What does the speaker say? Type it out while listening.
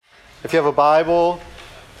If you have a Bible,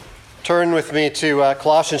 turn with me to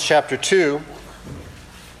Colossians chapter 2.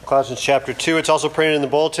 Colossians chapter 2. It's also printed in the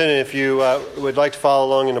bulletin, and if you would like to follow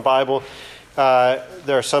along in the Bible, there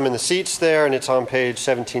are some in the seats there, and it's on page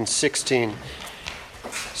 1716.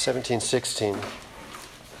 1716.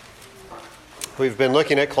 We've been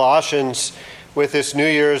looking at Colossians with this New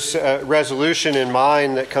Year's resolution in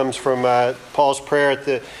mind that comes from Paul's prayer at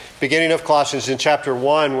the beginning of Colossians in chapter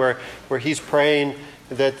 1, where he's praying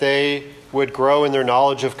that they would grow in their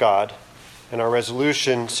knowledge of God. And our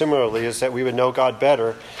resolution, similarly, is that we would know God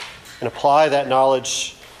better and apply that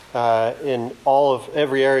knowledge in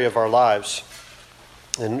every area of our lives.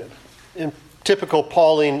 And in typical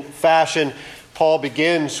Pauline fashion, Paul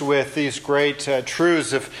begins with these great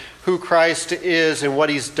truths of who Christ is and what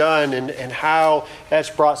he's done and how that's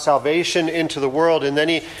brought salvation into the world. And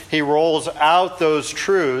then he rolls out those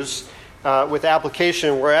truths with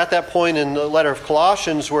application. We're at that point in the letter of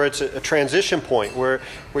Colossians where it's a transition point, where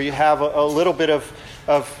you have a little bit of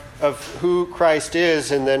who Christ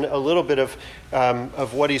is and then a little bit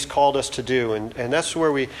of what he's called us to do. And that's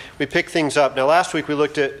where we pick things up. Now, last week we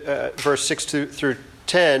looked at verse 6 through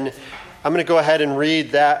 10. I'm going to go ahead and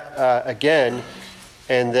read that again.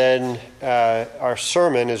 And then our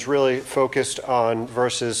sermon is really focused on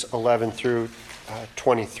verses 11 through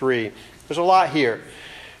 23. There's a lot here.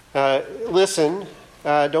 Listen,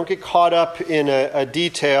 don't get caught up in a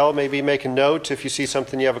detail. Maybe make a note if you see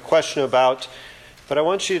something you have a question about. But I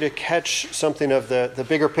want you to catch something of the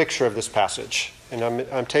bigger picture of this passage. And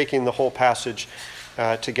I'm taking the whole passage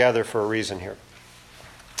together for a reason here.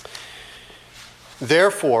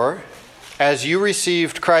 Therefore, as you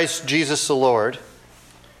received Christ Jesus the Lord,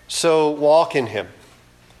 so walk in him,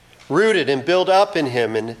 rooted and built up in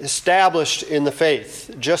him and established in the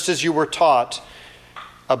faith, just as you were taught,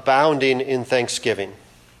 abounding in thanksgiving.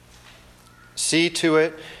 See to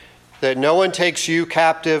it that no one takes you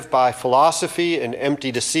captive by philosophy and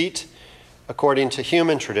empty deceit, according to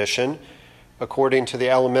human tradition, according to the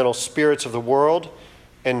elemental spirits of the world,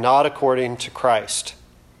 and not according to Christ.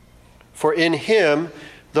 For in him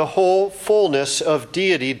the whole fullness of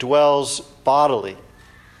deity dwells bodily,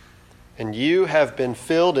 and you have been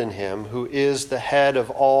filled in him who is the head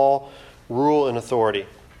of all rule and authority.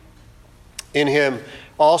 In him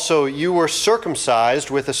also you were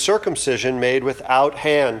circumcised with a circumcision made without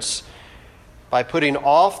hands, by putting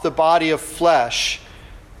off the body of flesh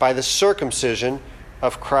by the circumcision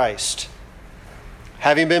of Christ,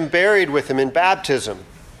 having been buried with him in baptism,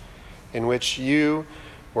 in which you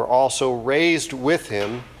were also raised with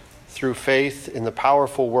him through faith in the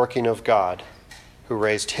powerful working of God, who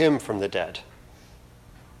raised him from the dead.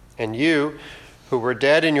 And you, who were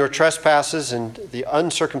dead in your trespasses and the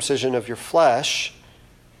uncircumcision of your flesh,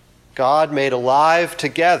 God made alive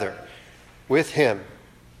together with him,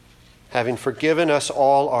 having forgiven us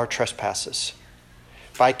all our trespasses,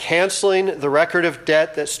 by canceling the record of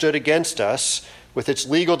debt that stood against us with its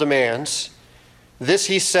legal demands. This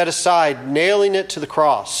he set aside, nailing it to the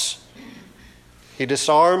cross. He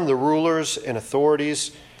disarmed the rulers and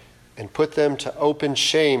authorities and put them to open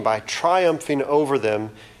shame by triumphing over them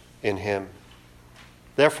in him.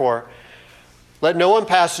 Therefore, let no one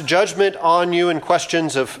pass judgment on you in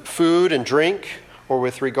questions of food and drink, or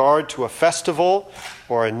with regard to a festival,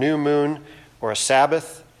 or a new moon, or a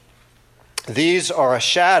Sabbath. These are a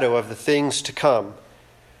shadow of the things to come,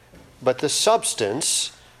 but the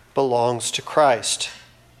substance belongs to Christ.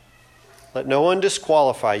 Let no one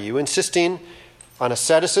disqualify you, insisting on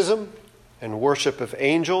asceticism and worship of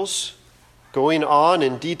angels, going on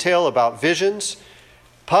in detail about visions,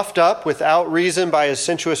 puffed up without reason by a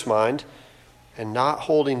sensuous mind, and not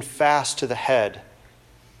holding fast to the head,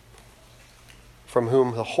 from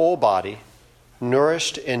whom the whole body,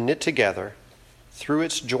 nourished and knit together through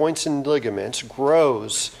its joints and ligaments,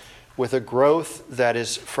 grows with a growth that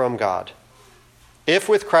is from God. If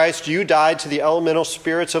with Christ you died to the elemental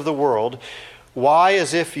spirits of the world, why,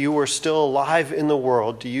 as if you were still alive in the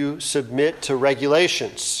world, do you submit to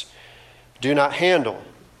regulations? Do not handle,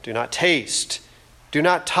 do not taste, do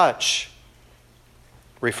not touch,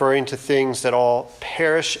 referring to things that all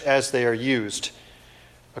perish as they are used,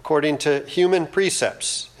 according to human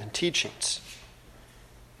precepts and teachings.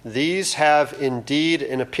 These have indeed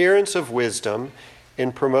an appearance of wisdom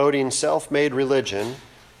in promoting self-made religion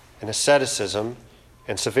and asceticism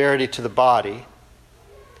and severity to the body,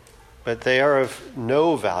 but they are of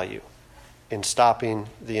no value in stopping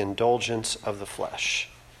the indulgence of the flesh.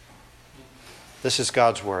 This is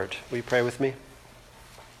God's word. Will you pray with me?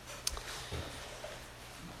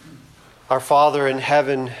 Our Father in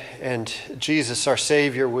heaven and Jesus, our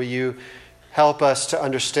Savior, will you help us to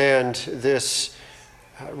understand this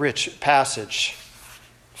rich passage,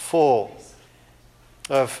 full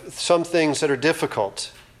of some things that are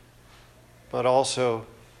difficult, but also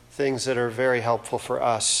things that are very helpful for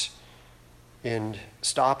us in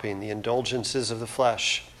stopping the indulgences of the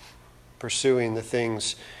flesh, pursuing the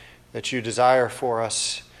things that you desire for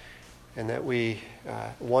us and that we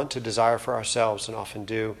want to desire for ourselves and often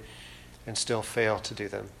do and still fail to do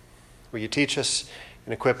them. Will you teach us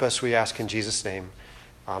and equip us, we ask in Jesus' name.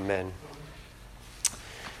 Amen.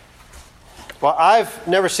 Well, I've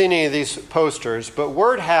never seen any of these posters, but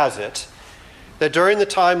word has it that during the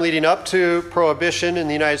time leading up to Prohibition in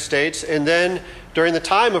the United States, and then during the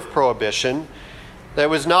time of Prohibition, that it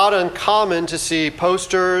was not uncommon to see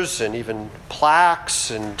posters and even plaques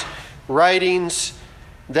and writings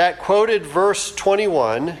that quoted verse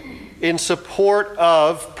 21 in support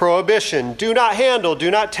of Prohibition. Do not handle, do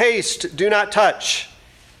not taste, do not touch.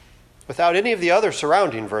 Without any of the other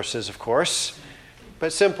surrounding verses, of course,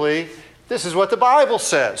 but simply, this is what the Bible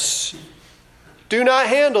says. Do not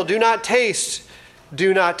handle, do not taste,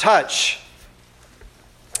 do not touch.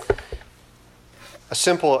 A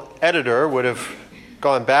simple editor would have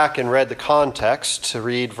gone back and read the context to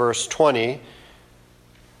read verse 20.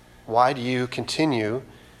 Why do you continue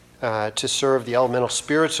to serve the elemental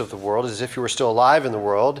spirits of the world as if you were still alive in the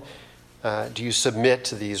world? Do you submit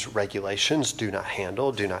to these regulations? Do not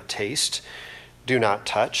handle, do not taste, do not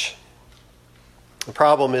touch. The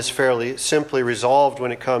problem is fairly simply resolved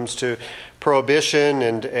when it comes to prohibition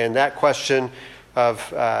and that question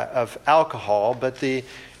of alcohol. But the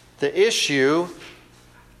issue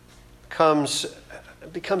becomes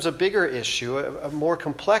a bigger issue, a more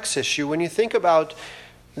complex issue. When you think about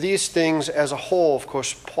these things as a whole, of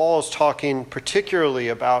course, Paul is talking particularly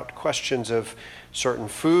about questions of certain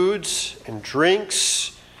foods and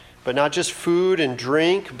drinks, but not just food and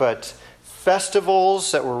drink, but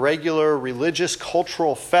festivals that were regular religious,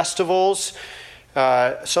 cultural festivals,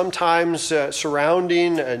 sometimes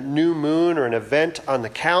surrounding a new moon or an event on the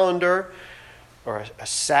calendar, or a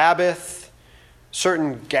Sabbath,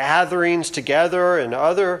 certain gatherings together, and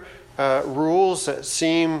other rules that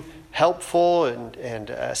seem helpful and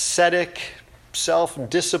ascetic,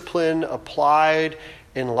 self-discipline applied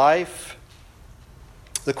in life.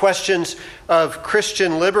 The questions of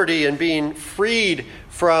Christian liberty and being freed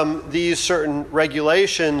from these certain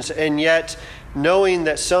regulations, and yet knowing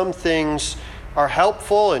that some things are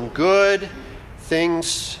helpful and good,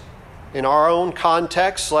 things in our own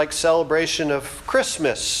context, like celebration of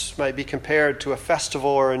Christmas, might be compared to a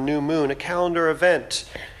festival or a new moon, a calendar event,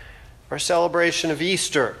 or celebration of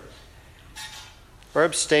Easter, or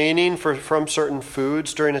abstaining from certain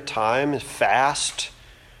foods during a time, fast,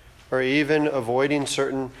 or even avoiding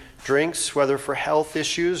certain drinks, whether for health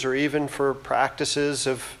issues or even for practices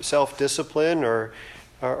of self-discipline or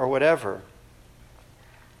whatever.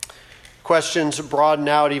 Questions broaden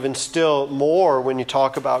out even still more when you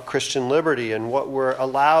talk about Christian liberty and what we're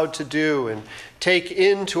allowed to do and take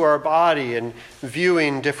into our body and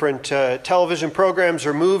viewing different television programs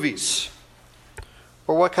or movies,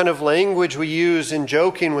 or what kind of language we use in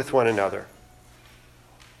joking with one another.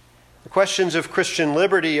 The questions of Christian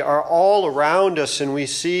liberty are all around us, and we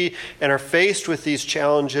see and are faced with these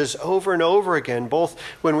challenges over and over again, both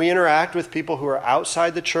when we interact with people who are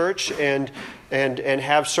outside the church and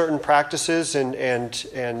have certain practices and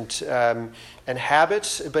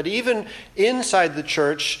habits, but even inside the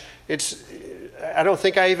church. I don't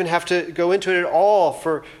think I even have to go into it at all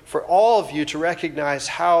for all of you to recognize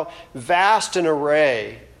how vast an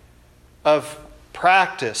array of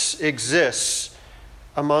practice exists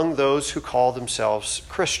among those who call themselves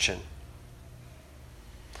Christian.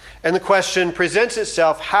 And the question presents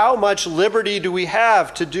itself, how much liberty do we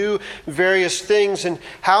have to do various things, and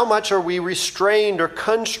how much are we restrained or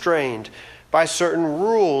constrained by certain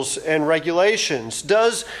rules and regulations?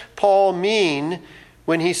 Does Paul mean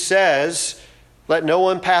when he says, let no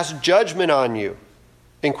one pass judgment on you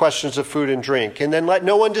in questions of food and drink, and then let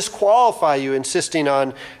no one disqualify you, insisting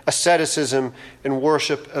on asceticism and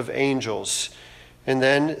worship of angels? And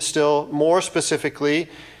then, still more specifically,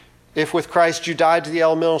 if with Christ you died to the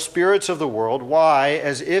elemental spirits of the world, why,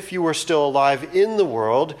 as if you were still alive in the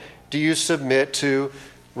world, do you submit to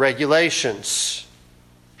regulations?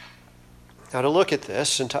 Now, to look at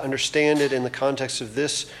this and to understand it in the context of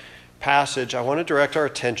this passage, I want to direct our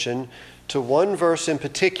attention to one verse in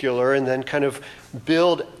particular and then kind of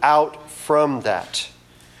build out from that.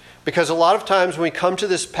 Because a lot of times when we come to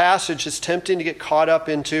this passage, it's tempting to get caught up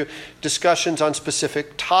into discussions on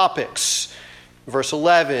specific topics. Verse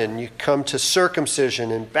 11, you come to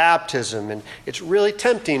circumcision and baptism, and it's really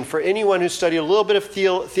tempting for anyone who studied a little bit of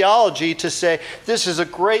theology to say, this is a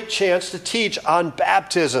great chance to teach on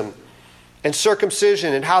baptism and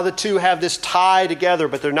circumcision and how the two have this tie together,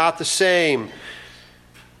 but they're not the same.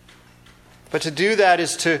 But to do that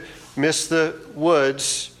is to miss the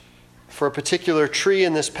woods for a particular tree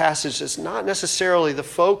in this passage that's not necessarily the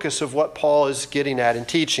focus of what Paul is getting at in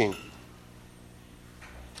teaching.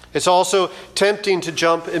 It's also tempting to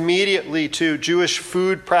jump immediately to Jewish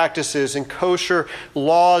food practices and kosher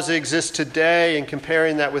laws that exist today and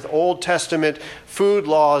comparing that with Old Testament food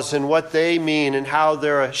laws and what they mean and how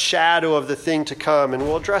they're a shadow of the thing to come. And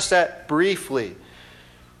we'll address that briefly.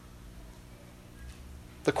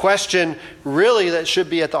 The question really that should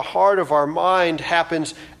be at the heart of our mind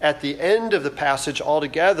happens at the end of the passage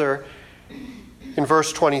altogether in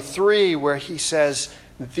verse 23, where he says,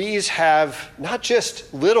 these have not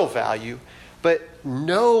just little value, but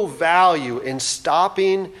no value in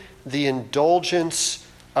stopping the indulgence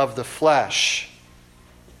of the flesh.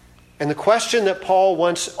 And the question that Paul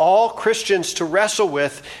wants all Christians to wrestle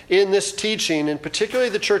with in this teaching, and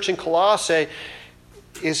particularly the church in Colossae,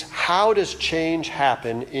 is how does change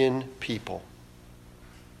happen in people?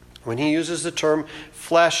 When he uses the term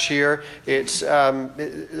flesh here, it's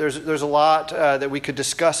there's a lot that we could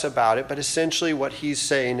discuss about it, but essentially what he's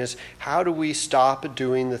saying is, how do we stop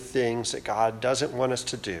doing the things that God doesn't want us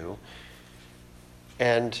to do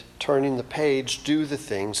and turning the page, do the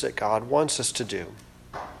things that God wants us to do?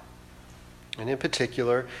 And in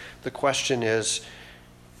particular, the question is,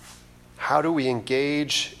 how do we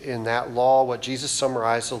engage in that law, what Jesus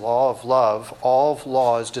summarized, the law of love? All of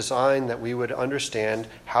law is designed that we would understand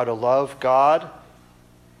how to love God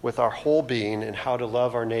with our whole being and how to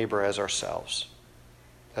love our neighbor as ourselves.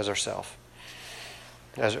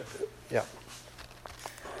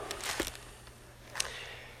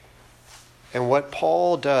 And what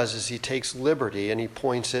Paul does is he takes liberty and he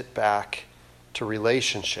points it back to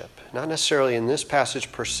relationship. Not necessarily in this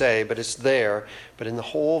passage per se, but it's there. But in the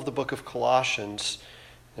whole of the book of Colossians,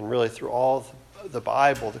 and really through all the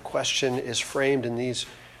Bible, the question is framed in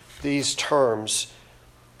these terms.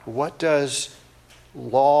 How does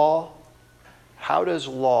law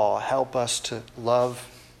help us to love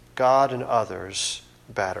God and others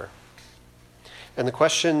better? And the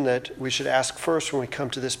question that we should ask first when we come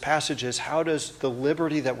to this passage is, how does the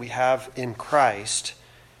liberty that we have in Christ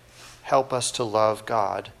help us to love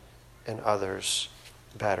God and others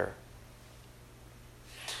better?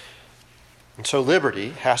 And so liberty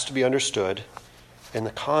has to be understood in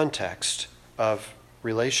the context of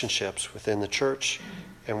relationships within the church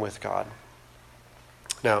and with God.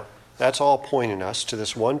 Now, that's all pointing us to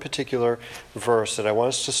this one particular verse that I want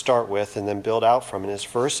us to start with and then build out from, and it's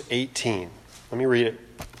verse 18. Let me read it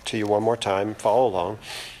to you one more time. Follow along.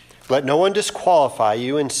 Let no one disqualify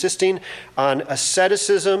you, insisting on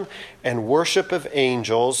asceticism and worship of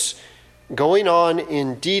angels, going on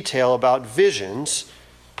in detail about visions,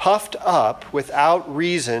 puffed up without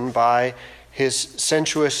reason by his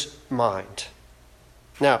sensuous mind.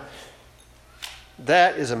 Now,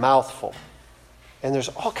 that is a mouthful. And there's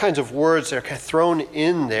all kinds of words that are kind of thrown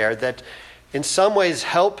in there that in some ways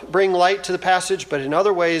help bring light to the passage, but in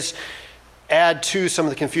other ways add to some of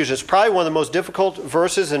the confusion. It's probably one of the most difficult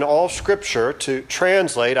verses in all of Scripture to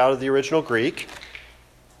translate out of the original Greek.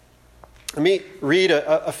 Let me read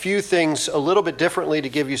a few things a little bit differently to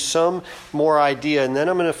give you some more idea, and then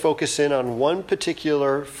I'm going to focus in on one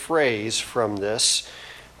particular phrase from this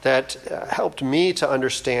that helped me to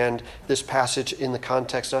understand this passage in the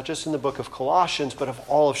context, not just in the book of Colossians, but of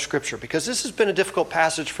all of Scripture. Because this has been a difficult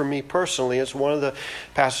passage for me personally. It's one of the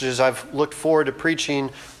passages I've looked forward to preaching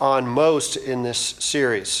on most in this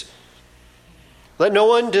series. Let no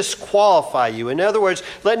one disqualify you. In other words,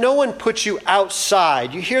 let no one put you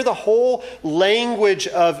outside. You hear the whole language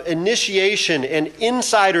of initiation and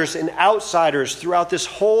insiders and outsiders throughout this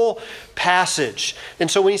whole passage.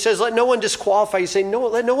 And so when he says, let no one disqualify you, say, no,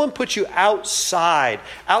 let no one put you outside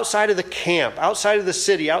of the camp, outside of the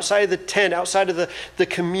city, outside of the tent, outside of the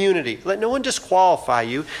community. Let no one disqualify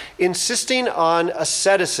you, insisting on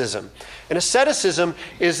asceticism. And asceticism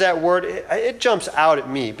is that word, it jumps out at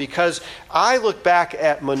me because I look back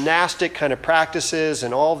at monastic kind of practices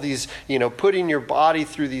and all these, putting your body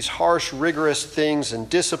through these harsh, rigorous things and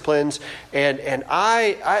disciplines. And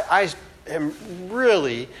I am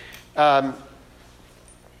really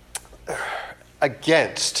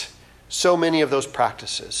against so many of those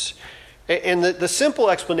practices. And the simple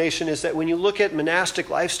explanation is that when you look at monastic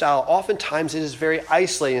lifestyle, oftentimes it is very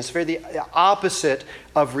isolating. It's very the opposite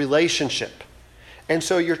of relationship. And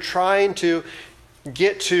so you're trying to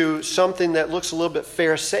get to something that looks a little bit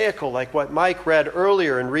pharisaical, like what Mike read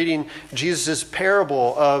earlier in reading Jesus'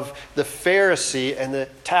 parable of the Pharisee and the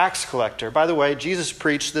tax collector. By the way, Jesus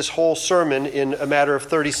preached this whole sermon in a matter of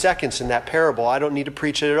 30 seconds in that parable. I don't need to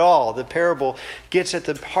preach it at all. The parable gets at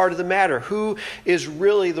the heart of the matter. Who is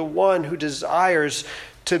really the one who desires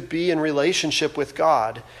to be in relationship with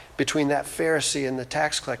God between that Pharisee and the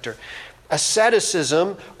tax collector?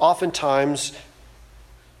 Asceticism oftentimes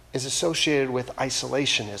is associated with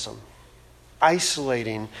isolationism,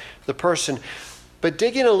 isolating the person. But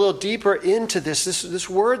digging a little deeper into this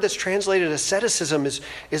word that's translated asceticism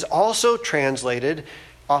is also translated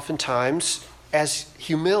oftentimes as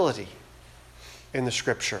humility in the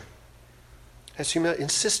Scripture. As humility,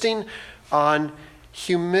 insisting on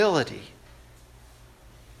humility.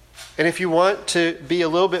 And if you want to be a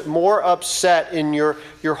little bit more upset in your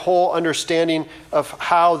whole understanding of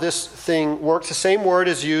how this thing works, the same word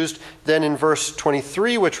is used then in verse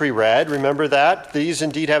 23, which we read. Remember that? These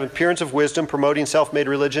indeed have appearance of wisdom, promoting self-made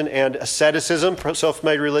religion and asceticism,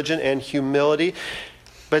 self-made religion and humility.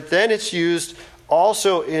 But then it's used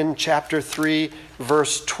also in chapter 3,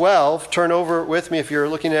 verse 12. Turn over with me if you're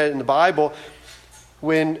looking at it in the Bible.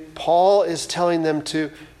 When Paul is telling them to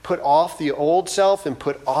put off the old self and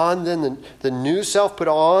put on then the new self, put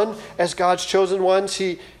on as God's chosen ones,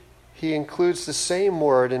 he includes the same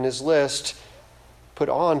word in his list. Put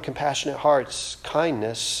on compassionate hearts,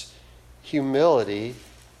 kindness, humility,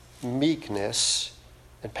 meekness,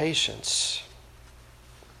 and patience.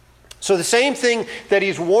 So the same thing that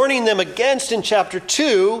he's warning them against in chapter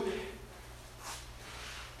 2,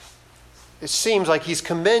 it seems like he's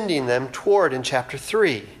commending them toward in chapter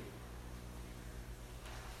 3.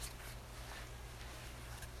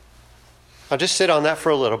 I'll just sit on that for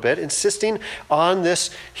a little bit, insisting on this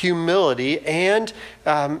humility and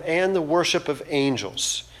the worship of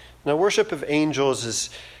angels. Now, worship of angels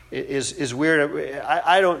is weird.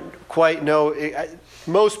 I don't quite know.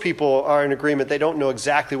 Most people are in agreement. They don't know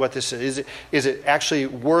exactly what this is. Is it actually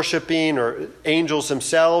worshiping or angels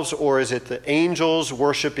themselves, or is it the angels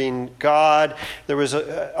worshiping God? There was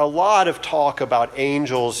a lot of talk about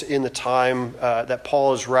angels in the time that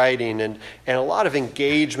Paul is writing, and a lot of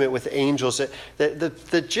engagement with angels.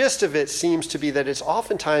 The gist of it seems to be that it's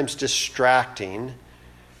oftentimes distracting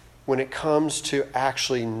when it comes to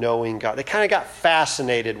actually knowing God. They kind of got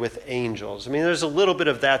fascinated with angels. I mean, there's a little bit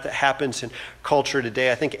of that happens in culture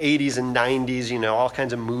today. I think 80s and 90s, all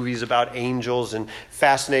kinds of movies about angels and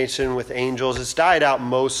fascination with angels. It's died out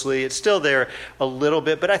mostly. It's still there a little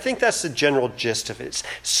bit, but I think that's the general gist of it. It's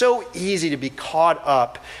so easy to be caught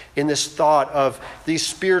up in this thought of these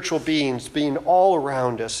spiritual beings being all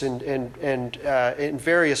around us and in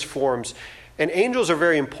various forms. And angels are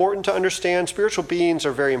very important to understand. Spiritual beings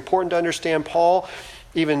are very important to understand. Paul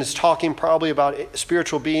even is talking probably about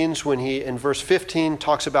spiritual beings when he, in verse 15,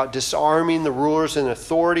 talks about disarming the rulers and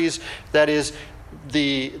authorities. That is,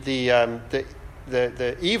 the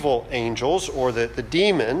evil angels or the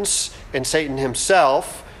demons and Satan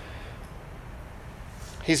himself.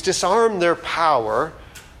 He's disarmed their power.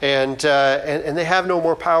 And they have no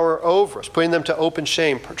more power over us, putting them to open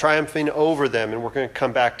shame, triumphing over them. And we're going to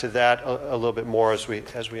come back to that a little bit more as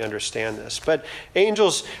we understand this. But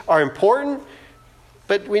angels are important,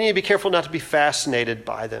 but we need to be careful not to be fascinated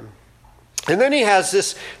by them. And then he has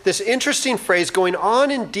this interesting phrase going on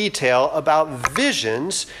in detail about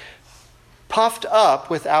visions puffed up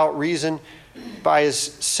without reason by his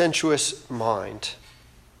sensuous mind.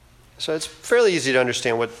 So it's fairly easy to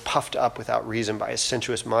understand what puffed up without reason by a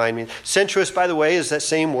sensuous mind. I mean, sensuous, by the way, is that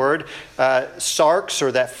same word, sarx,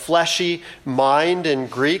 or that fleshy mind in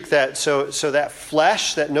Greek. So that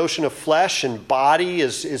flesh, that notion of flesh and body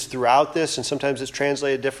is throughout this, and sometimes it's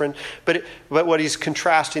translated different. But what he's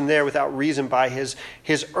contrasting there without reason by his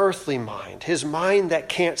earthly mind, his mind that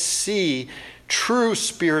can't see true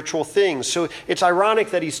spiritual things. So it's ironic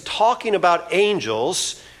that he's talking about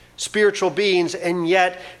angels, spiritual beings, and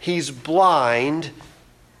yet he's blind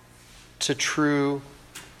to true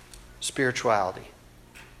spirituality.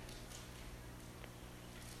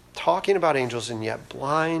 Talking about angels and yet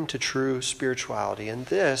blind to true spirituality. And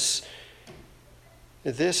this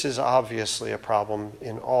is obviously a problem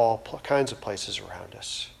in all kinds of places around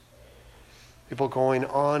us. People going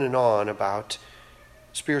on and on about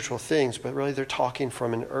spiritual things, but really they're talking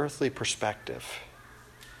from an earthly perspective,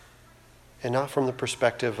 and not from the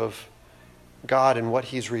perspective of God and what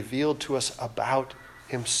he's revealed to us about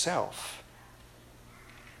himself.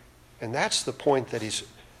 And that's the point that he's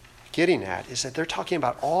getting at, is that they're talking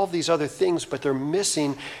about all these other things, but they're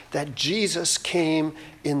missing that Jesus came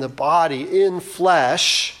in the body, in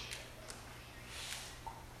flesh,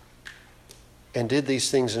 and did these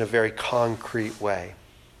things in a very concrete way.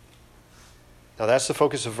 Now that's the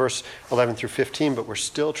focus of verse 11 through 15, but we're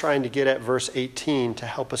still trying to get at verse 18 to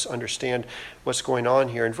help us understand what's going on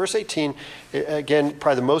here. In verse 18, again,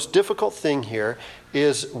 probably the most difficult thing here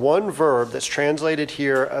is one verb that's translated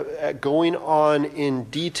here, going on in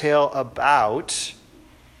detail about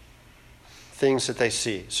things that they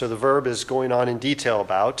see. So the verb is going on in detail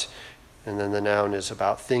about, and then the noun is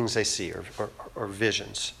about things they see or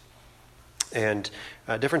visions. And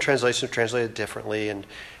different translations have translated differently,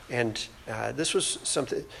 and this was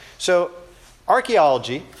something. So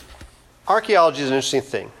archaeology is an interesting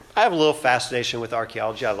thing. I have a little fascination with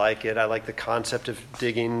archaeology. I like it. I like the concept of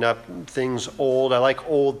digging up things old. I like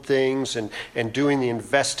old things and doing the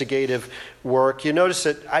investigative work. You notice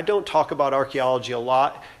that I don't talk about archaeology a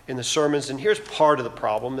lot in the sermons, and here's part of the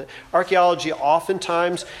problem. Archaeology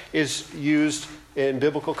oftentimes is used in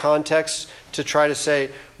biblical context to try to say,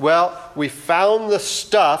 well, we found the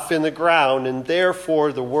stuff in the ground, and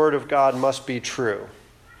therefore the Word of God must be true.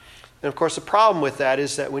 And of course, the problem with that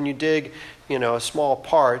is that when you dig, a small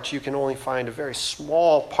part, you can only find a very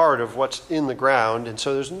small part of what's in the ground, and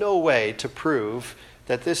so there's no way to prove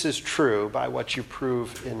that this is true by what you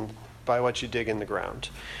by what you dig in the ground.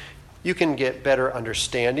 You can get better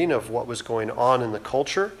understanding of what was going on in the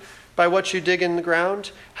culture by what you dig in the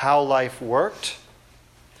ground, how life worked.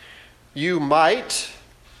 You might,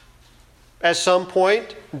 at some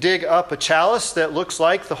point, dig up a chalice that looks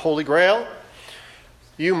like the Holy Grail.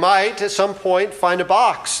 You might, at some point, find a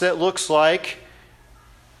box that looks like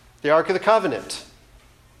the Ark of the Covenant.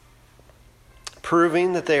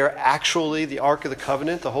 Proving that they are actually the Ark of the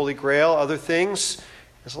Covenant, the Holy Grail, other things,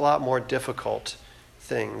 is a lot more difficult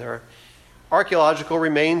thing. There are archaeological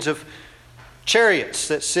remains of chariots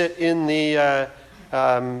that sit in the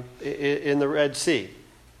Red Sea.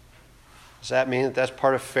 Does that mean that that's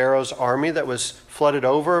part of Pharaoh's army that was flooded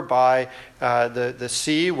over by the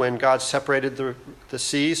sea when God separated the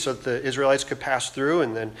sea so that the Israelites could pass through,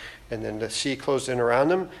 and then the sea closed in around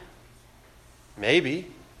them? Maybe.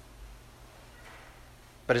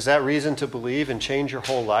 But is that reason to believe and change your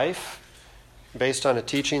whole life based on a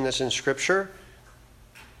teaching that's in Scripture?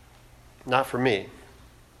 Not for me.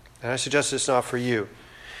 And I suggest it's not for you.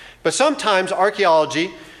 But sometimes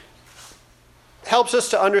archaeology helps us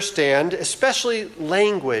to understand, especially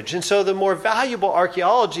language. And so the more valuable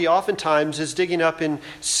archaeology oftentimes is digging up in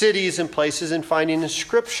cities and places and finding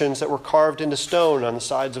inscriptions that were carved into stone on the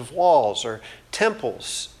sides of walls or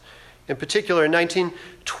temples. In particular, in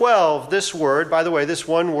 1912, this word, by the way, this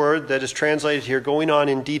one word that is translated here, going on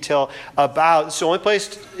in detail about, it's the only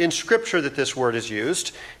place in Scripture that this word is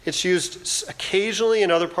used. It's used occasionally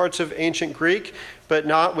in other parts of ancient Greek, but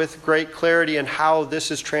not with great clarity in how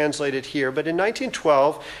this is translated here. But in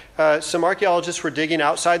 1912, some archaeologists were digging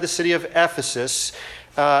outside the city of Ephesus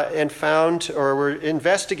and found, or were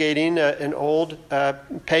investigating an old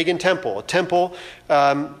pagan temple, a temple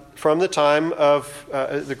from the time of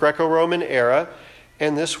the Greco-Roman era,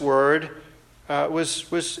 and this word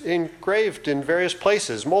was engraved in various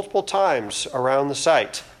places, multiple times around the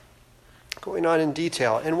site, going on in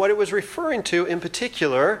detail. And what it was referring to in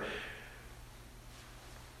particular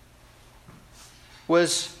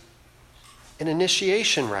was an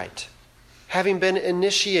initiation rite, having been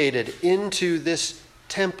initiated into this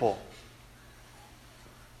temple.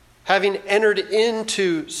 Having entered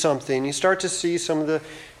into something, you start to see some of the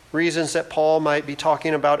reasons that Paul might be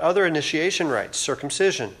talking about other initiation rites: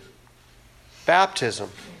 circumcision, baptism.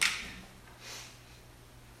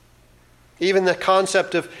 Even the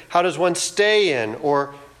concept of how does one stay in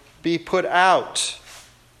or be put out?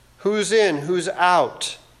 Who's in, who's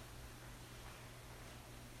out?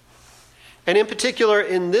 And in particular,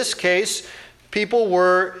 in this case, people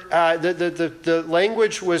were, the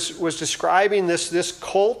language was describing this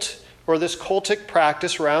cult or this cultic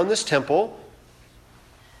practice around this temple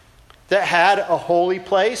that had a holy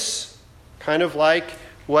place, kind of like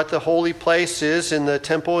what the holy place is in the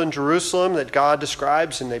temple in Jerusalem that God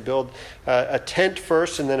describes, and they build a tent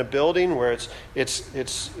first and then a building where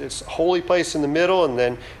it's a holy place in the middle, and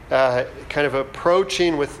then kind of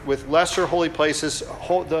approaching with lesser holy places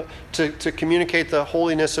to communicate the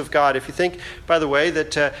holiness of God. If you think, by the way,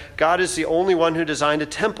 that God is the only one who designed a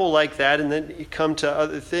temple like that, and then you come to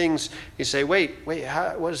other things, you say, wait,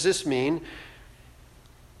 what does this mean?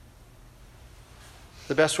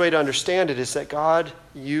 The best way to understand it is that God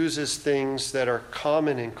uses things that are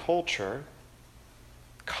common in culture,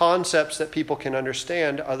 concepts that people can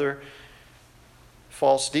understand. Other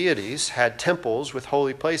false deities had temples with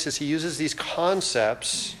holy places. He uses these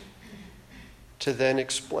concepts to then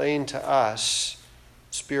explain to us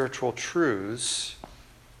spiritual truths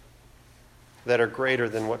that are greater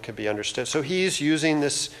than what could be understood. So he's using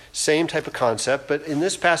this same type of concept, but in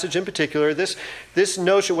this passage in particular, this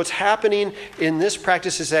notion, what's happening in this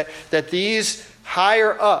practice is that these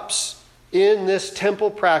higher ups in this temple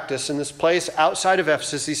practice, in this place outside of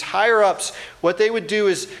Ephesus, these higher ups, what they would do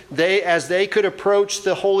is as they could approach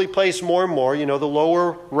the holy place more and more, the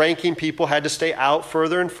lower ranking people had to stay out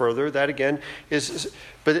further and further. That again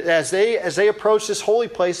but as they approached this holy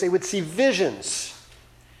place, they would see visions.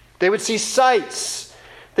 They would see sights.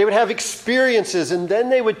 They would have experiences, and then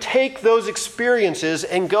they would take those experiences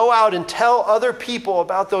and go out and tell other people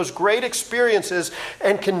about those great experiences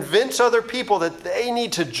and convince other people that they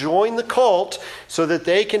need to join the cult so that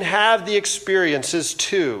they can have the experiences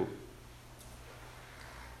too.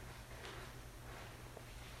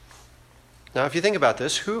 Now, if you think about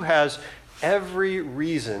this, who has every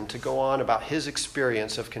reason to go on about his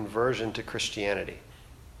experience of conversion to Christianity?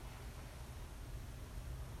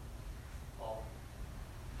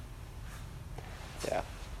 Yeah.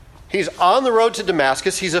 He's on the road to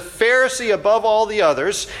Damascus. He's a Pharisee above all the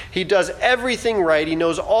others. He does everything right. He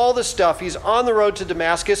knows all the stuff. He's on the road to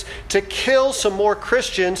Damascus to kill some more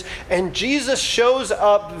Christians. And Jesus shows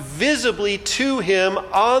up visibly to him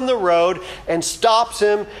on the road and stops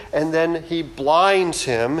him. And then he blinds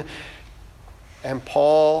him. And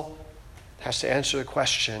Paul has to answer the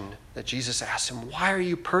question that Jesus asked him, "Why are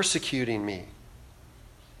you persecuting me?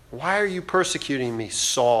 Why are you persecuting me,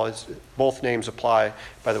 Saul?" Both names apply,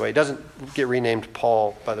 by the way. It doesn't get renamed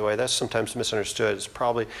Paul, by the way. That's sometimes misunderstood. It's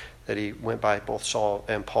probably that he went by both Saul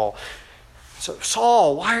and Paul. So,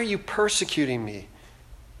 Saul, why are you persecuting me?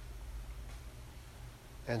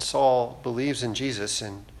 And Saul believes in Jesus,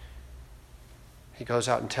 and he goes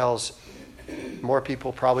out and tells more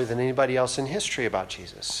people probably than anybody else in history about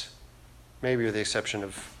Jesus. Maybe with the exception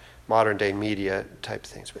of modern day media type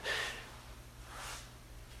things.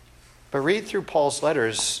 But read through Paul's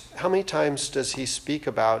letters. How many times does he speak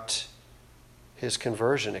about his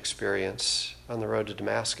conversion experience on the road to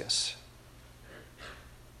Damascus?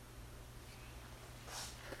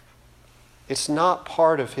 It's not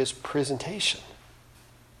part of his presentation.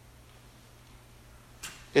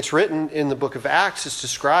 It's written in the book of Acts. It's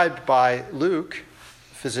described by Luke,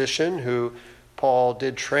 a physician who Paul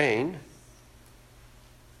did train.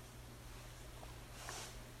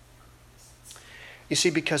 You see,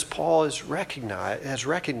 because Paul has recognized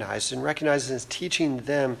and is teaching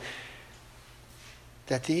them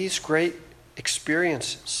that these great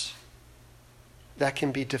experiences that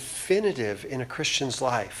can be definitive in a Christian's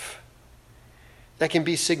life, that can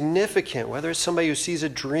be significant, whether it's somebody who sees a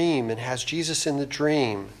dream and has Jesus in the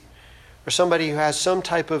dream, or somebody who has some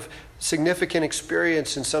type of significant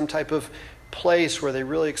experience in some type of place where they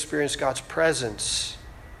really experience God's presence,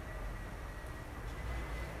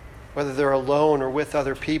 whether they're alone or with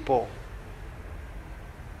other people.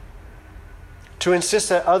 To insist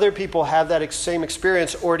that other people have that same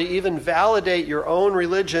experience, or to even validate your own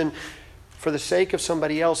religion for the sake of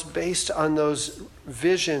somebody else based on those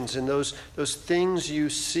visions and those things you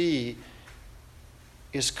see,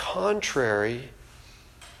 is contrary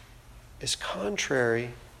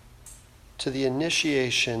to the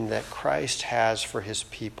initiation that Christ has for his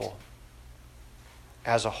people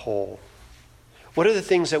as a whole. What are the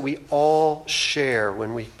things that we all share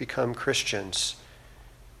when we become Christians?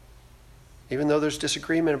 Even though there's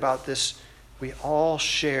disagreement about this, we all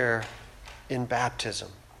share in baptism.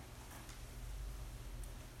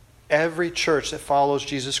 Every church that follows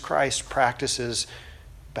Jesus Christ practices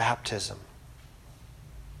baptism.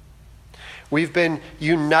 We've been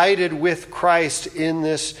united with Christ in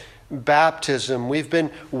this baptism. We've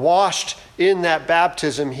been washed in that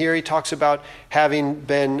baptism. Here he talks about having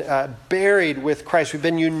been buried with Christ. We've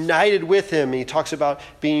been united with him. He talks about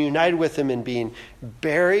being united with him and being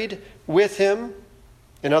buried with him.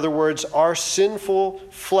 In other words, our sinful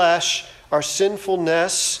flesh, our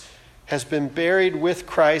sinfulness has been buried with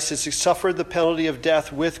Christ. It's suffered the penalty of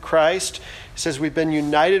death with Christ. It says we've been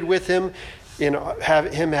united with him in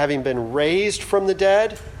him having been raised from the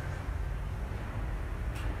dead.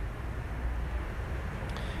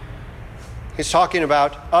 He's talking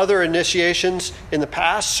about other initiations in the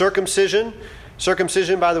past. Circumcision.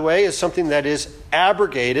 Circumcision, by the way, is something that is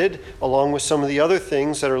abrogated, along with some of the other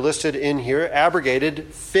things that are listed in here.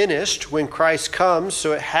 Abrogated, finished when Christ comes.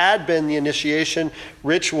 So it had been the initiation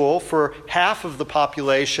ritual for half of the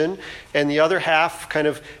population, and the other half kind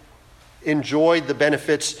of enjoyed the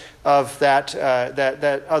benefits of that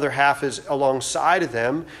other half is alongside of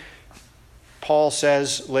them. Paul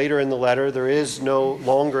says later in the letter, there is no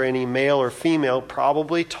longer any male or female,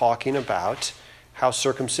 probably talking about how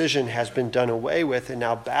circumcision has been done away with, and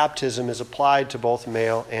now baptism is applied to both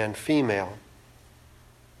male and female.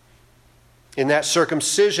 In that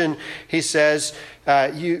circumcision, he says,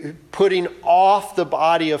 you putting off the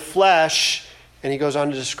body of flesh, and he goes on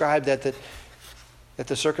to describe that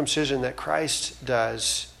the circumcision that Christ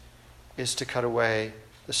does is to cut away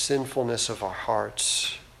the sinfulness of our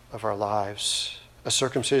hearts, of our lives. A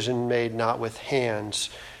circumcision made not with hands,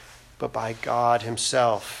 but by God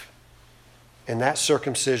himself. And that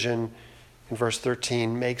circumcision, in verse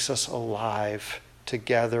 13, makes us alive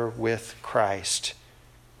together with Christ,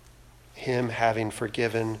 him having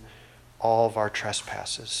forgiven all of our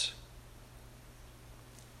trespasses.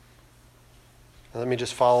 Now let me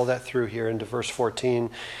just follow that through here into verse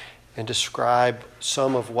 14 and describe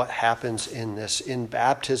some of what happens in this. In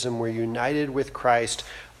baptism, we're united with Christ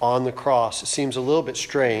on the cross. It seems a little bit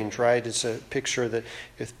strange, right? It's a picture that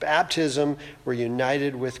with baptism, we're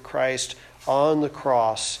united with Christ on the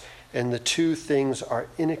cross, and the two things are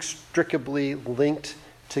inextricably linked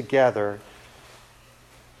together.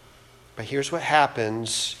 But here's what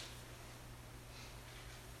happens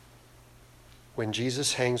when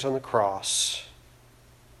Jesus hangs on the cross,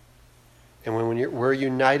 and when we're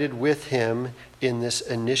united with him in this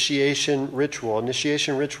initiation ritual.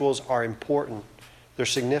 Initiation rituals are important. They're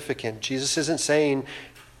significant. Jesus isn't saying,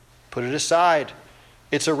 put it aside.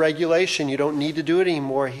 It's a regulation. You don't need to do it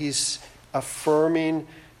anymore.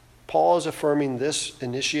 Paul is affirming this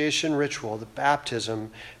initiation ritual, the baptism,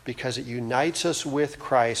 because it unites us with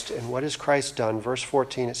Christ. And what has Christ done? Verse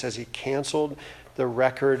 14, it says he canceled the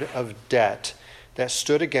record of debt that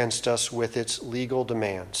stood against us with its legal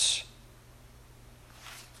demands.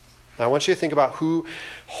 Now, I want you to think about who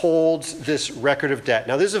holds this record of debt.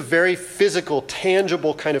 Now, this is a very physical,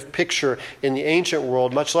 tangible kind of picture in the ancient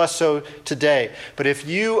world, much less so today. But if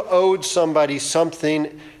you owed somebody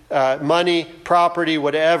something, money, property,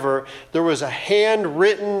 whatever, there was a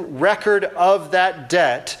handwritten record of that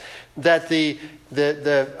debt that the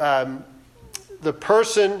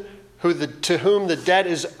person to whom the debt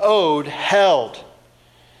is owed held.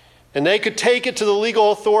 And they could take it to the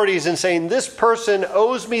legal authorities and saying, this person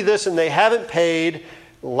owes me this and they haven't paid,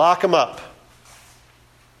 lock them up.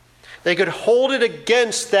 They could hold it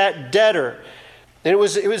against that debtor. And it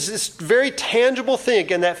was this very tangible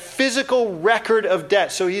thing, and that physical record of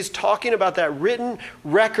debt. So he's talking about that written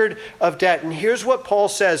record of debt. And here's what Paul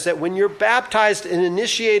says, that when you're baptized and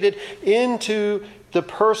initiated into the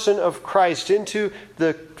person of Christ, into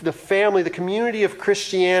the family, the community of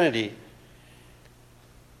Christianity,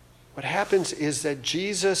 what happens is that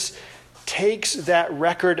Jesus takes that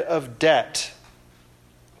record of debt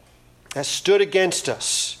that stood against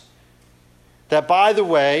us, that, by the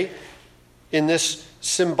way, in this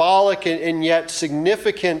symbolic and yet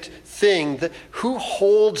significant thing, that who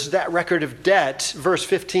holds that record of debt, verse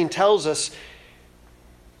 15 tells us,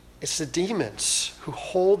 it's the demons who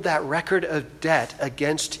hold that record of debt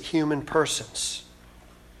against human persons.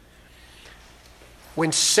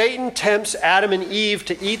 When Satan tempts Adam and Eve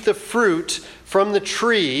to eat the fruit from the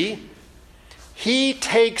tree, he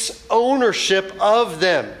takes ownership of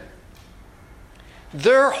them.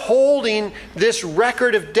 They're holding this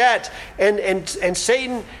record of debt, and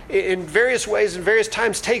Satan, in various ways and various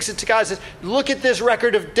times, takes it to God and says, look at this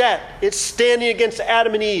record of debt. It's standing against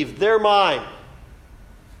Adam and Eve. They're mine.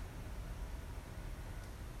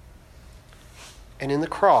 And in the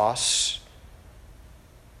cross,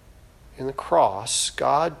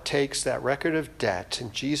 God takes that record of debt,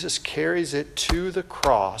 and Jesus carries it to the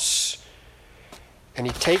cross, and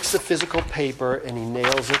he takes the physical paper and he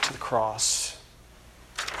nails it to the cross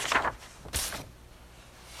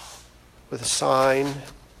with a sign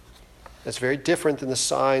that's very different than the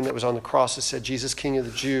sign that was on the cross that said, Jesus, King of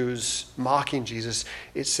the Jews, mocking Jesus.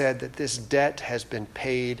 It said that this debt has been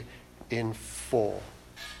paid in full.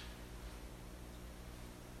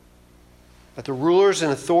 That the rulers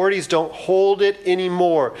and authorities don't hold it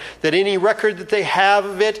anymore. That any record that they have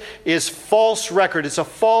of it is false record. It's a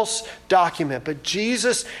false document. But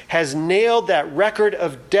Jesus has nailed that record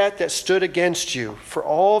of debt that stood against you for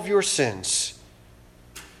all of your sins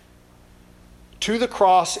to the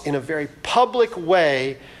cross in a very public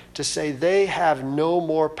way to say they have no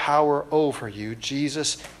more power over you.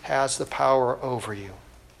 Jesus has the power over you.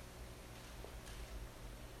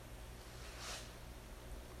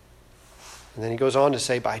 And then he goes on to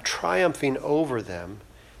say, by triumphing over them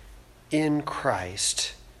in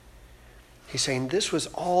Christ, he's saying this was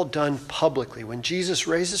all done publicly. When Jesus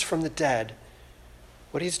raises from the dead,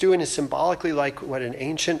 what he's doing is symbolically like what an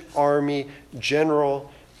ancient army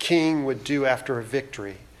general king would do after a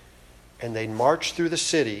victory. And they'd march through the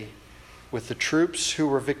city with the troops who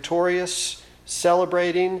were victorious,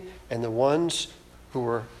 celebrating, and the ones who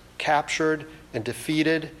were captured and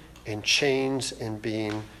defeated in chains and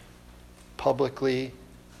being publicly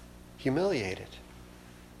humiliated.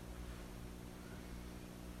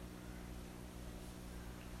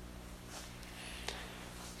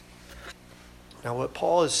 Now, what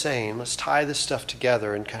Paul is saying, let's tie this stuff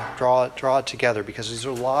together and kind of draw it together, because these are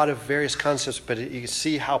a lot of various concepts, but you can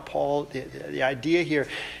see how Paul, the idea here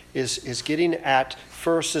is getting at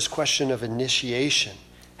first this question of initiation.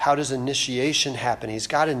 How does initiation happen? He's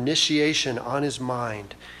got initiation on his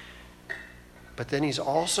mind. But then he's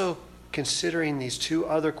also considering these two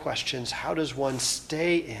other questions. How does one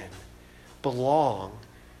stay in, belong?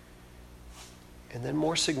 And then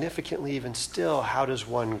more significantly even still, how does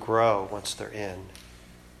one grow once they're in?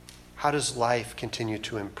 How does life continue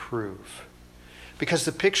to improve? Because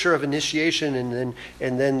the picture of initiation and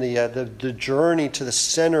then the journey to the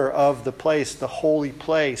center of the place, the holy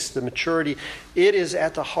place, the maturity, it is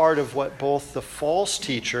at the heart of what both the false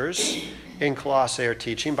teachers in Colossae are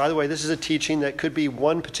teaching. By the way, this is a teaching that could be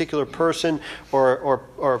one particular person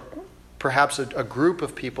or perhaps a group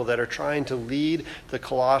of people that are trying to lead the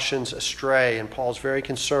Colossians astray. And Paul's very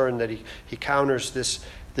concerned that he counters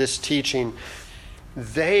this teaching.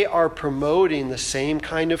 They are promoting the same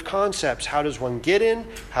kind of concepts. How does one get in?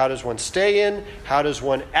 How does one stay in? How does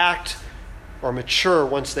one act or mature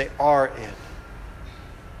once they are in?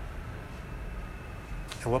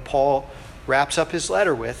 And what Paul wraps up his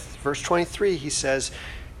letter with, verse 23, he says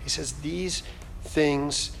these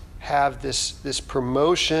things have this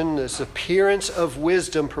promotion, this appearance of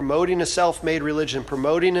wisdom, promoting a self-made religion,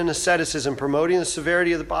 promoting an asceticism, promoting the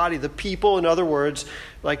severity of the body. The people, in other words,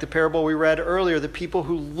 like the parable we read earlier, the people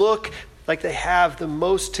who look like they have the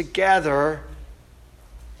most together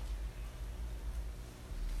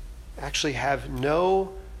actually have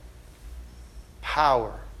no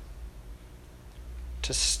power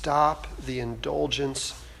to stop the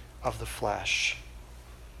indulgence of the flesh.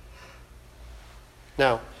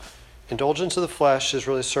 Now, indulgence of the flesh is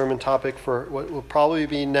really a sermon topic for what will probably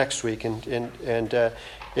be next week, and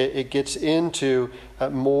it gets into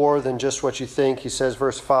more than just what you think. He says,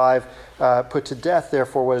 verse 5, put to death,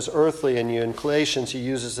 therefore, what is earthly in you. In Galatians, he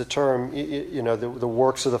uses the term, the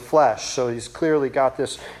works of the flesh. So he's clearly got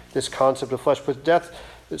this concept of flesh. Put to death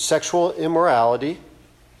sexual immorality,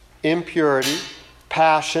 impurity,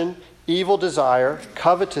 passion, evil desire,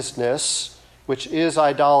 covetousness, which is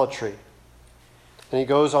idolatry. And he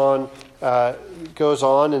goes on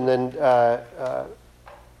and then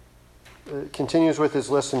continues with his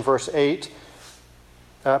list in verse 8.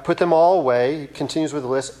 Put them all away. He continues with the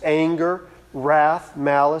list. Anger, wrath,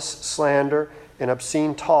 malice, slander, and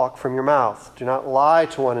obscene talk from your mouth. Do not lie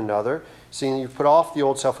to one another, seeing that you've put off the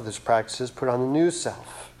old self with its practices, put on the new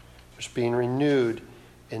self, which is being renewed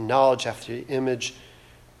in knowledge after the image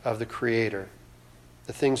of the Creator.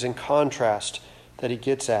 The things in contrast that he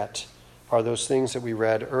gets at are those things that we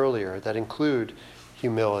read earlier that include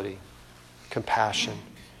humility, compassion,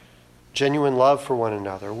 genuine love for one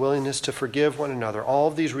another, willingness to forgive one another, all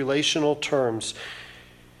of these relational terms.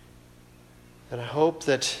 And I hope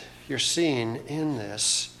that you're seeing in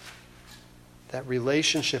this that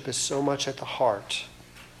relationship is so much at the heart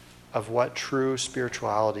of what true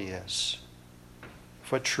spirituality is,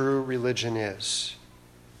 of what true religion is.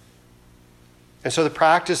 And so the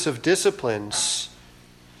practice of disciplines,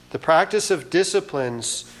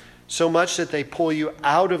 so much that they pull you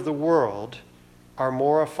out of the world, are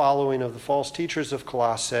more a following of the false teachers of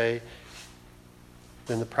Colossae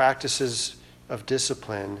than the practices of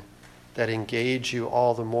discipline that engage you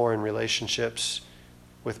all the more in relationships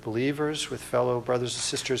with believers, with fellow brothers and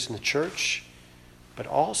sisters in the church, but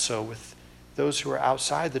also with those who are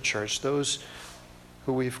outside the church, those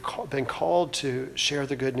who we've been called to share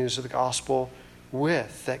the good news of the gospel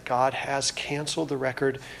with, that God has canceled the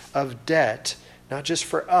record of debt, not just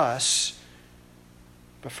for us,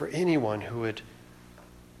 but for anyone who would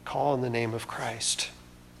call in the name of Christ.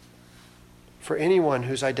 For anyone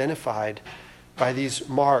who's identified by these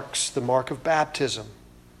marks, the mark of baptism,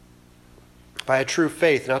 by a true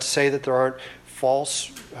faith. Not to say that there aren't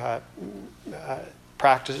false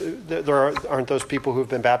practice, there aren't those people who've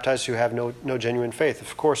been baptized who have no genuine faith.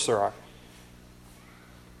 Of course there are.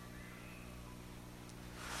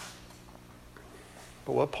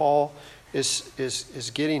 But what Paul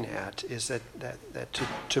is getting at is that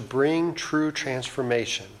to bring true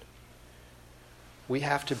transformation, we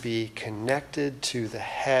have to be connected to the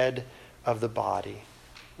head of the body,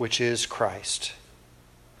 which is Christ.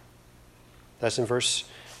 That's in verse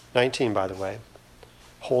 19, by the way.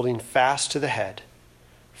 Holding fast to the head,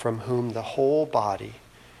 from whom the whole body,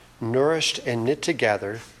 nourished and knit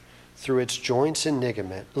together through its joints and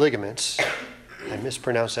ligaments, I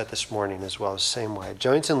mispronounced that this morning as well, the same way.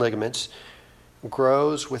 Joints and ligaments,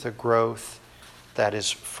 grows with a growth that is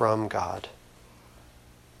from God.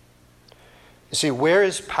 You see, where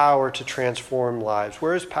is power to transform lives?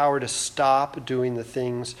 Where is power to stop doing the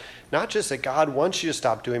things, not just that God wants you to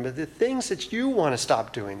stop doing, but the things that you want to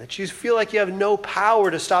stop doing, that you feel like you have no power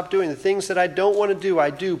to stop doing, the things that I don't want to do,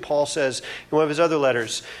 I do, Paul says in one of his other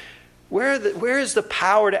letters. Where is the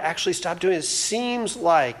power to actually stop doing it? It seems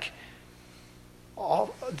like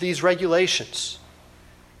all these regulations,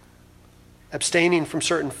 abstaining from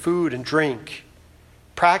certain food and drink,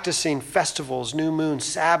 practicing festivals, new moon,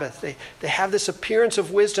 Sabbath. They have this appearance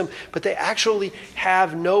of wisdom, but they actually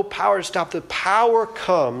have no power to stop. The power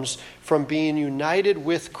comes from being united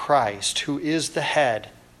with Christ, who is the head.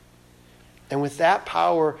 And with that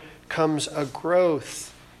power comes a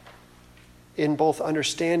growth in both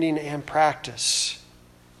understanding and practice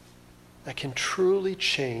that can truly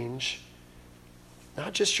change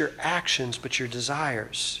not just your actions, but your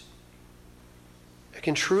desires. It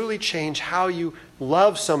can truly change how you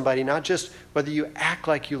love somebody, not just whether you act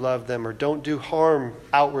like you love them or don't do harm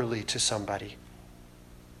outwardly to somebody.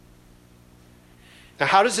 Now,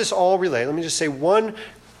 how does this all relate? Let me just say one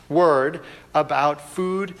word about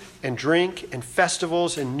food and drink and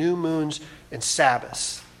festivals and new moons and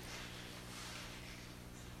Sabbaths.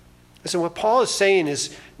 Listen, what Paul is saying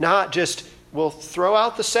is not just, well, throw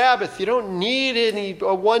out the Sabbath. You don't need any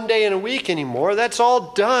one day in a week anymore. That's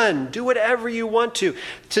all done. Do whatever you want to.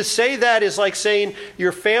 To say that is like saying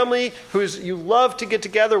your family, who you love to get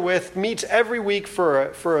together with, meets every week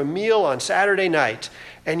for a meal on Saturday night.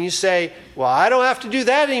 And you say, well, I don't have to do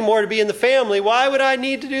that anymore to be in the family. Why would I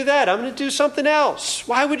need to do that? I'm going to do something else.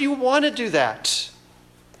 Why would you want to do that?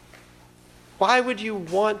 Why would you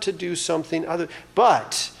want to do something other?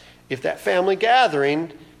 But if that family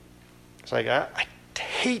gathering, it's like, I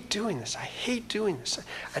hate doing this. I hate doing this.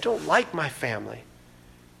 I don't like my family.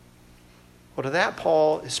 Well, to that,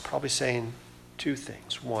 Paul is probably saying two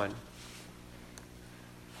things. One,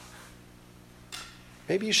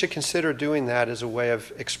 maybe you should consider doing that as a way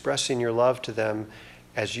of expressing your love to them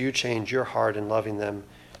as you change your heart in loving them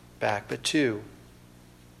back. But two,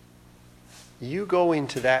 you going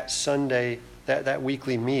to that Sunday, that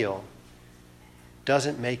weekly meal,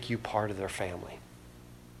 doesn't make you part of their family.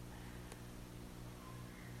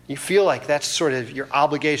 You feel like that's sort of your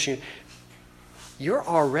obligation. You're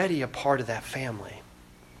already a part of that family.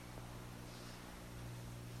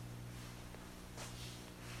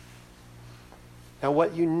 Now,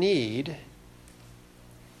 what you need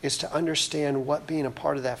is to understand what being a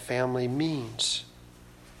part of that family means.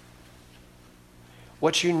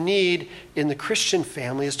 What you need in the Christian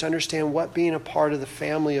family is to understand what being a part of the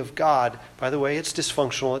family of God, by the way, it's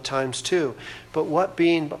dysfunctional at times too, but what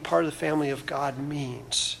being a part of the family of God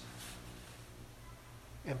means.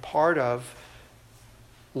 And part of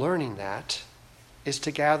learning that is to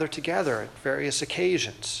gather together at various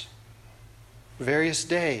occasions, various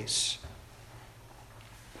days.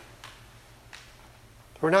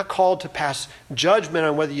 We're not called to pass judgment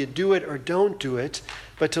on whether you do it or don't do it,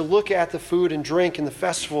 but to look at the food and drink and the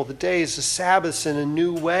festival, the days, the Sabbaths in a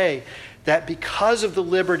new way. That because of the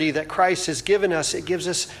liberty that Christ has given us, it gives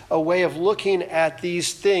us a way of looking at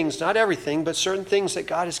these things, not everything, but certain things that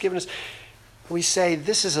God has given us. We say,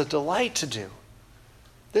 this is a delight to do.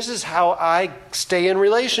 This is how I stay in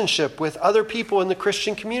relationship with other people in the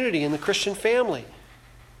Christian community, in the Christian family.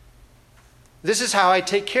 This is how I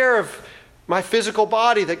take care of my physical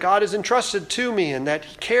body that God has entrusted to me and that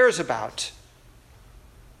He cares about.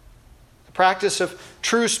 The practice of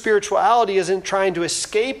true spirituality isn't trying to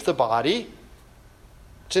escape the body.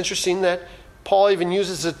 It's interesting that Paul even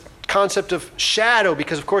uses the concept of shadow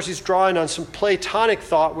because, of course, he's drawing on some Platonic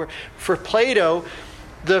thought where for Plato,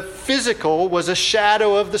 the physical was a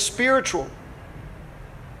shadow of the spiritual.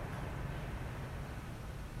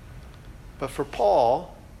 But for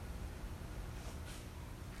Paul,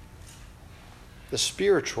 the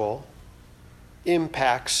spiritual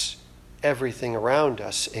impacts everything around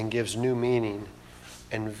us and gives new meaning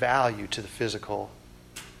and value to the physical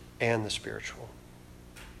and the spiritual.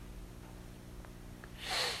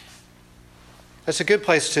 That's a good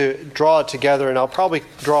place to draw it together, and I'll probably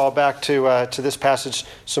draw back to this passage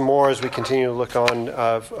some more as we continue to look on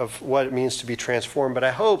of what it means to be transformed. But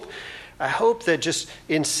I hope that just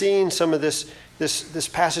in seeing some of this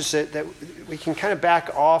passage that we can kind of back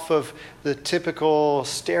off of the typical,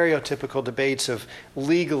 stereotypical debates of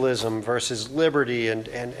legalism versus liberty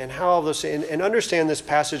and how all those, and understand this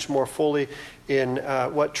passage more fully in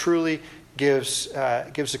what truly gives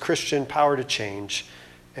the Christian power to change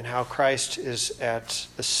and how Christ is at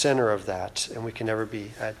the center of that, and we can never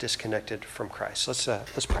be disconnected from Christ.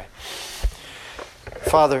 Let's pray.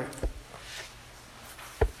 Father,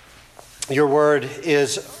 Your word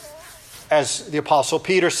is, as the Apostle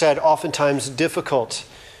Peter said, oftentimes difficult,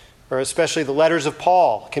 or especially the letters of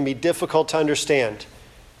Paul can be difficult to understand.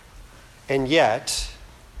 And yet,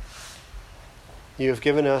 you have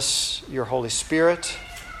given us your Holy Spirit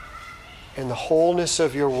and the wholeness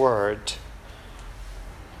of your word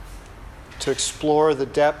to explore the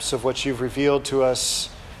depths of what you've revealed to us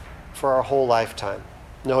for our whole lifetime,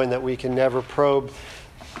 knowing that we can never probe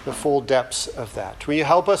the full depths of that. Will you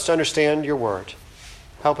help us to understand your word?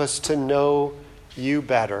 Help us to know you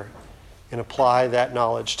better and apply that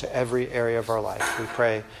knowledge to every area of our life. We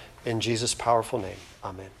pray in Jesus' powerful name.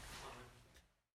 Amen.